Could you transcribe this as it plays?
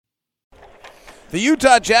The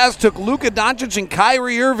Utah Jazz took Luka Doncic and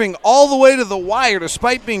Kyrie Irving all the way to the wire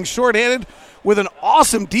despite being shorthanded with an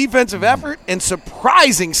awesome defensive effort and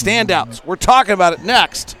surprising standouts. We're talking about it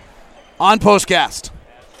next on Postcast.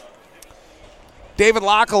 David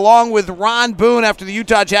Locke along with Ron Boone after the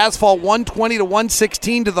Utah Jazz fall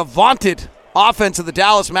 120-116 to the vaunted offense of the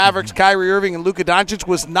Dallas Mavericks. Kyrie Irving and Luka Doncic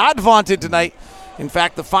was not vaunted tonight. In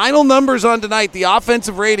fact, the final numbers on tonight, the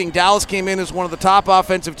offensive rating, Dallas came in as one of the top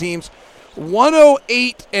offensive teams,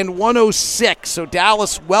 108 and 106. So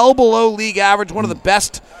Dallas well below league average, one of the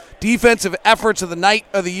best defensive efforts of the night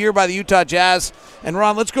of the year by the Utah Jazz. And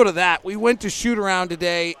Ron, let's go to that. We went to shoot around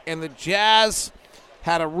today, and the Jazz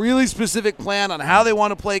had a really specific plan on how they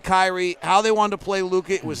want to play Kyrie, how they wanted to play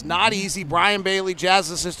Luka. It was not easy. Brian Bailey, Jazz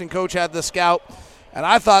assistant coach, had the scout. And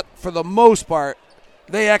I thought, for the most part,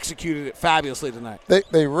 they executed it fabulously tonight.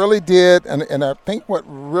 They really did, and I think what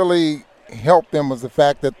really helped them was the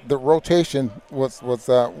fact that the rotation was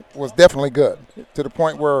definitely good, to the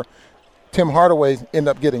point where Tim Hardaway ended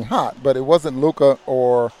up getting hot, but it wasn't Luka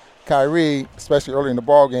or Kyrie, especially early in the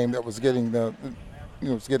ball game, that was getting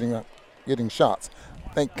getting shots.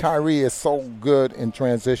 I think Kyrie is so good in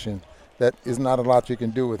transition that is not a lot you can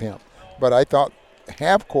do with him. But I thought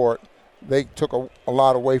half court, they took a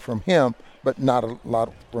lot away from him, but not a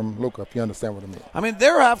lot from Luka, if you understand what I mean. I mean,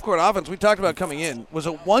 their half-court offense, we talked about coming in, was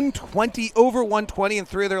a 120, over 120 in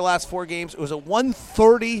 3 of their last 4 games. It was a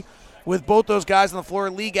 130 with both those guys on the floor.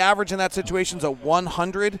 League average in that situation is a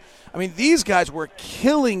 100. I mean, these guys were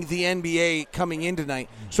killing the NBA coming in tonight.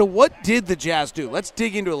 So what did the Jazz do? Let's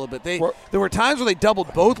dig into it a little bit. There were times where they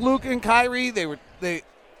doubled both Luka and Kyrie. They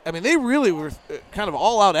really were kind of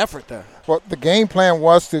all-out effort there. Well, the game plan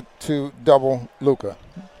was to double Luka,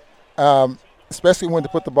 especially when they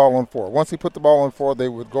put the ball on 4. Once he put the ball on 4, they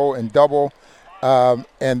would go and double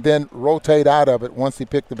and then rotate out of it once he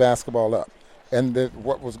picked the basketball up. And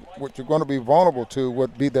what you're going to be vulnerable to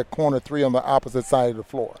would be that corner 3 on the opposite side of the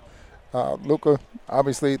floor. Luka,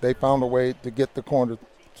 obviously, they found a way to get the corner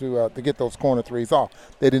to get those corner 3s off.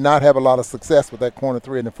 They did not have a lot of success with that corner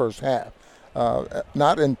 3 in the first half.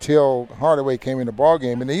 Not until Hardaway came in the ball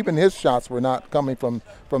game, and even his shots were not coming from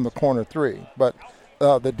the corner 3. But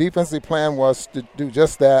the defensive plan was to do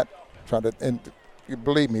just that. And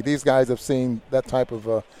believe me, these guys have seen that type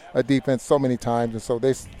of a defense so many times, and so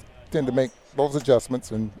they tend to make those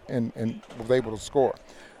adjustments and was able to score.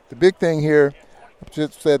 The big thing here, I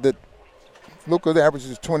just said that Luka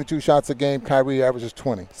averages 22 shots a game, Kyrie averages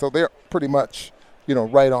 20. So they're pretty much,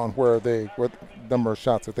 right on where the number of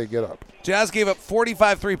shots that they get up. Jazz gave up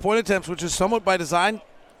 45 three-point attempts, which is somewhat by design,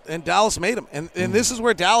 and Dallas made them. And this is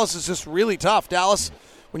where Dallas is just really tough. Dallas,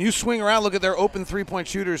 when you swing around, look at their open three-point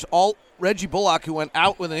shooters, all Reggie Bullock, who went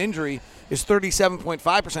out with an injury, is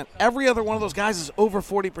 37.5%. Every other one of those guys is over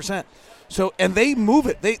 40%. So, and they move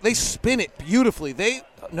it. They spin it beautifully. They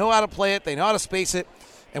know how to play it. They know how to space it.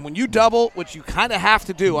 And when you double, which you kind of have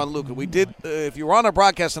to do on Luka, we did, if you were on our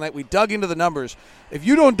broadcast tonight, we dug into the numbers. If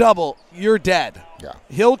you don't double, you're dead. Yeah.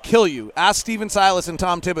 He'll kill you. Ask Steven Silas and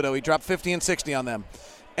Tom Thibodeau. He dropped 50 and 60 on them.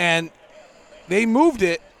 And they moved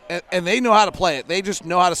it, and they know how to play it. They just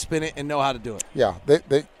know how to spin it and know how to do it. Yeah,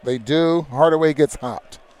 they do. Hardaway gets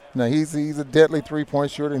hot. Now, he's a deadly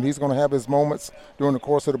three-point shooter, and he's going to have his moments during the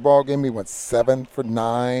course of the ball game. He went 7 for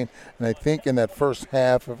 9, and I think in that first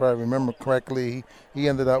half, if I remember correctly, he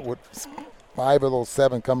ended up with 5 of those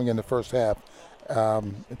 7 coming in the first half,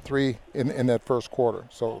 3 in that first quarter.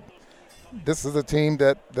 So this is a team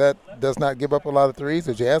that does not give up a lot of threes.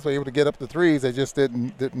 The Jazz were able to get up the threes. They just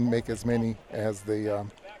didn't make as many as the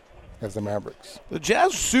Mavericks. The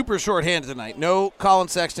Jazz super short-handed tonight. No Colin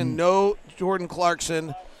Sexton, no Jordan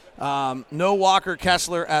Clarkson. No Walker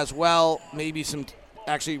Kessler as well. Maybe some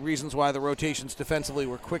reasons why the rotations defensively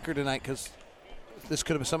were quicker tonight, because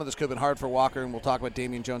some of this could have been hard for Walker, and we'll talk about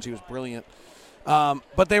Damian Jones. He was brilliant.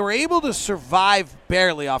 But they were able to survive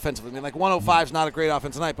barely offensively. I mean, 105 is not a great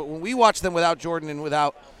offensive night, but when we watched them without Jordan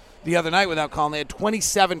and the other night without Colin, they had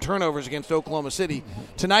 27 turnovers against Oklahoma City.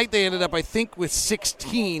 Tonight they ended up, I think, with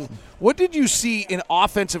 16. What did you see in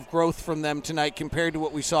offensive growth from them tonight compared to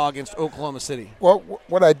what we saw against Oklahoma City? Well,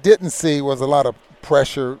 what I didn't see was a lot of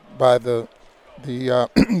pressure by the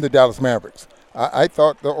Dallas Mavericks. I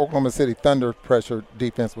thought the Oklahoma City Thunder pressure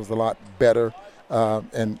defense was a lot better,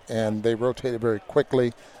 and they rotated very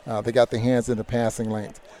quickly. They got their hands in the passing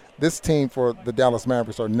lanes. This team for the Dallas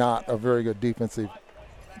Mavericks are not a very good defensive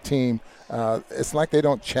team. It's like they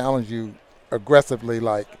don't challenge you aggressively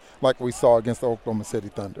like we saw against the Oklahoma City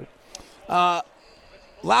Thunder.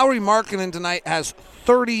 Lauri Markkanen tonight has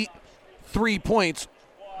 33 points.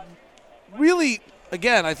 Really,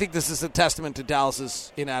 again, I think this is a testament to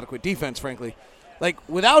Dallas's inadequate defense, frankly. like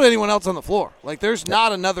without anyone else on the floor. Like there's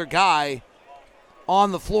not another guy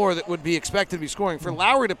on the floor that would be expected to be scoring. For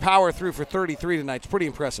Lowry to power through for 33 tonight, it's pretty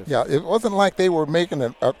impressive. Yeah, it wasn't like they were making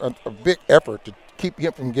a big effort to keep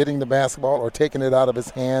him from getting the basketball or taking it out of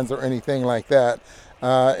his hands or anything like that.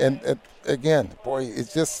 And again, boy,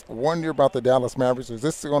 it's just wonder about the Dallas Mavericks. Is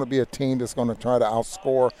this going to be a team that's going to try to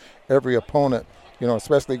outscore every opponent,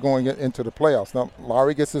 especially going into the playoffs? Now,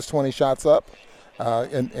 Lowry gets his 20 shots up,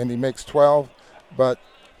 and he makes 12, but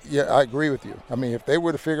yeah, I agree with you. I mean, if they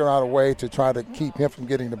were to figure out a way to try to keep him from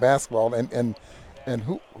getting the basketball, and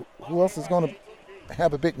who else is going to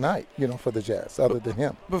have a big night, for the Jazz other than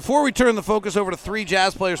him? Before we turn the focus over to 3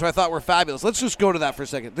 Jazz players who I thought were fabulous, let's just go to that for a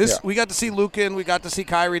second. We got to see Luka and we got to see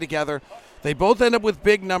Kyrie together. They both end up with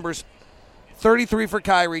big numbers, 33 for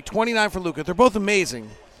Kyrie, 29 for Luka. They're both amazing.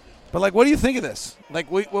 But, what do you think of this?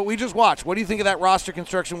 What we just watched, what do you think of that roster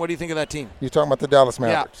construction? What do you think of that team? You're talking about the Dallas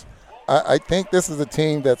Mavericks. Yeah. I think this is a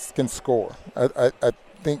team that can score. I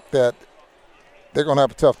think that they're going to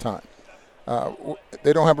have a tough time.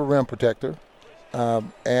 They don't have a rim protector,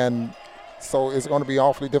 and so it's going to be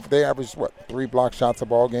awfully difficult. They average, 3 block shots a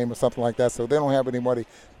ball game or something like that, so they don't have anybody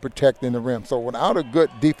protecting the rim. So without a good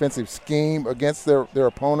defensive scheme against their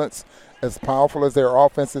opponents, as powerful as their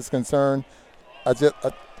offense is concerned, I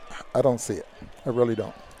don't see it. I really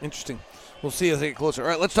don't. Interesting. We'll see as they get closer. All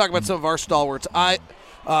right, let's talk about some of our stalwarts.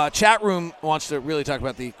 Chat room wants to really talk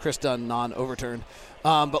about the Chris Dunn non-overturn.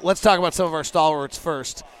 But let's talk about some of our stalwarts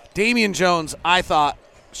first. Damian Jones, I thought,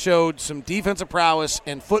 showed some defensive prowess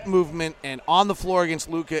and foot movement and on the floor against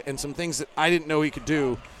Luka and some things that I didn't know he could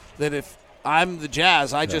do that if I'm the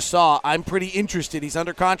Jazz, just saw, I'm pretty interested. He's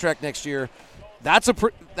under contract next year. That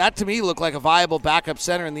to me looked like a viable backup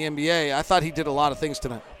center in the NBA. I thought he did a lot of things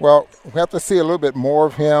tonight. Well, we have to see a little bit more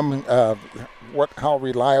of him. How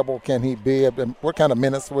reliable can he be? What kind of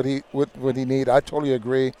minutes would he need? I totally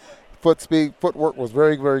agree. Footwork was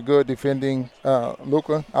very, very good defending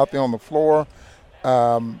Luka out there on the floor.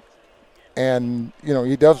 And,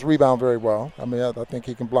 he does rebound very well. I mean, I think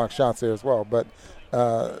he can block shots there as well. But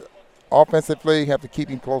offensively, you have to keep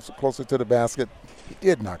him closer to the basket. He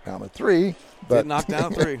did knock down a 3. But I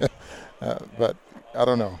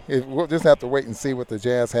don't know. We'll just have to wait and see what the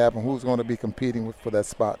Jazz have and who's going to be competing for that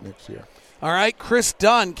spot next year. All right, Chris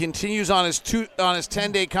Dunn continues on his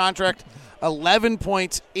 10-day contract. 11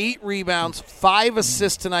 points, 8 rebounds, 5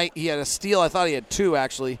 assists tonight. He had a steal. I thought he had 2,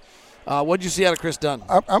 actually. What did you see out of Chris Dunn?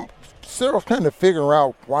 I'm still trying to figure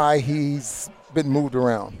out why he's been moved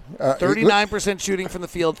around. 39% shooting from the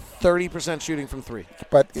field, 30% shooting from 3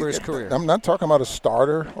 for his career. I'm not talking about a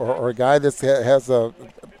starter or a guy that has a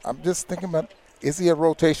 – I'm just thinking about, is he a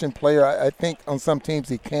rotation player? I think on some teams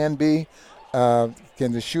he can be.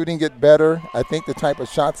 Can the shooting get better? I think the type of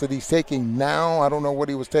shots that he's taking now, I don't know what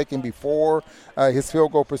he was taking before. His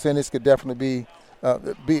field goal percentage could definitely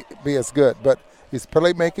be as good. But his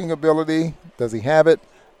playmaking ability, does he have it?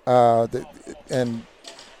 And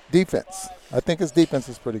defense. I think his defense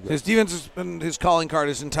is pretty good. His defense has been his calling card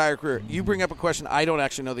his entire career. You bring up a question I don't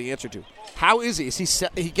actually know the answer to. How is he?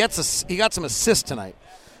 He got some assists tonight.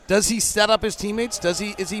 Does he set up his teammates?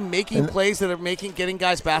 Is he making plays that are getting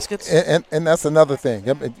guys baskets? And that's another thing.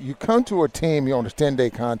 You come to a team, you're on a 10-day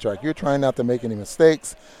contract. You're trying not to make any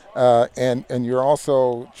mistakes, and you're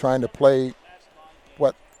also trying to play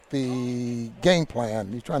the game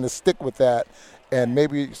plan. You're trying to stick with that. And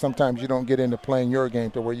maybe sometimes you don't get into playing your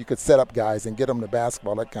game to where you could set up guys and get them to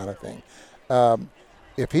basketball, that kind of thing.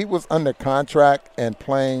 If he was under contract and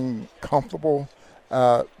playing comfortable,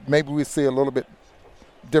 maybe we see a little bit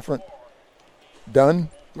different done.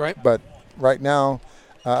 Right. But right now,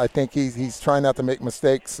 I think he's trying not to make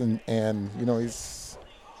mistakes, and he's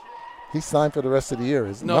signed for the rest of the year.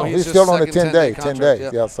 He's still on a 10-day. 10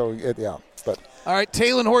 days. Yeah. So but. All right,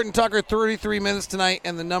 Talen Horton-Tucker, 33 minutes tonight,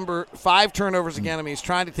 and the number 5 turnovers again. I mean, he's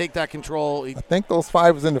trying to take that control. I think those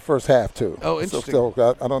 5 was in the first half, too. Oh, interesting. So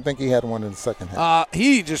I don't think he had one in the second half.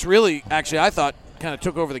 He just really, actually, I thought, kind of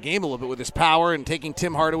took over the game a little bit with his power and taking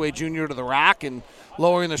Tim Hardaway Jr. to the rack and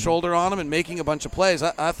lowering the shoulder on him and making a bunch of plays.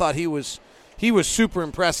 I thought he was super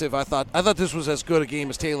impressive. I thought this was as good a game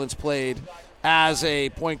as Talen's played as a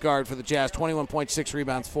point guard for the Jazz. 21.6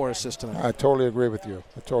 rebounds, 4 assists tonight. I totally agree with you.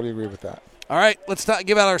 I totally agree with that. All right, let's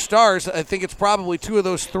give out our stars. I think it's probably 2 of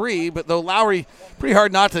those 3, but though Lowry, pretty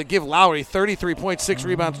hard not to give Lowry 33.6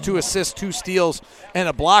 rebounds, 2 assists, 2 steals, and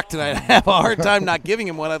a block tonight. I have a hard time not giving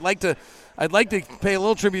him one. I'd like to pay a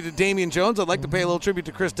little tribute to Damian Jones. I'd like to pay a little tribute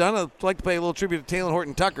to Chris Dunn. I'd like to pay a little tribute to Talen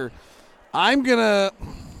Horton-Tucker. I'm going to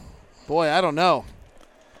 – boy, I don't know.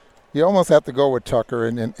 You almost have to go with Tucker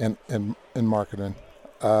in Markkanen.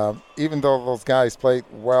 Even though those guys played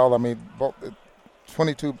well, I mean,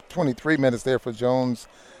 23 minutes there for Jones,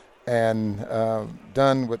 and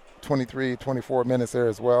Dunn with 23, 24 minutes there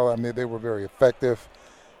as well. I mean, they were very effective.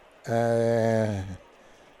 Can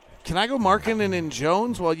I go Markkanen and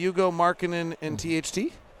Jones while you go Markkanen and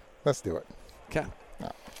THT? Let's do it. Okay.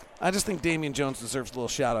 No. I just think Damian Jones deserves a little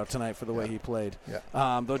shout-out tonight for the way he played.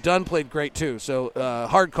 Yeah. Though Dunn played great, too. So,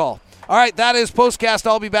 hard call. All right, that is Postcast.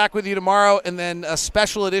 I'll be back with you tomorrow. And then a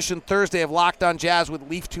special edition Thursday of Locked On Jazz with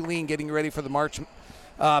Leaf Tulane getting ready for the March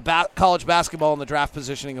college basketball and the draft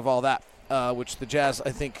positioning of all that, which the Jazz,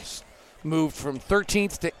 I think, moved from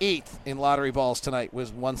 13th to 8th in lottery balls tonight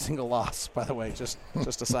with one single loss, by the way. Just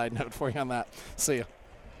a side note for you on that. See ya.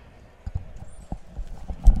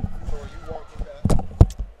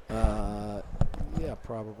 Yeah,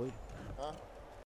 probably.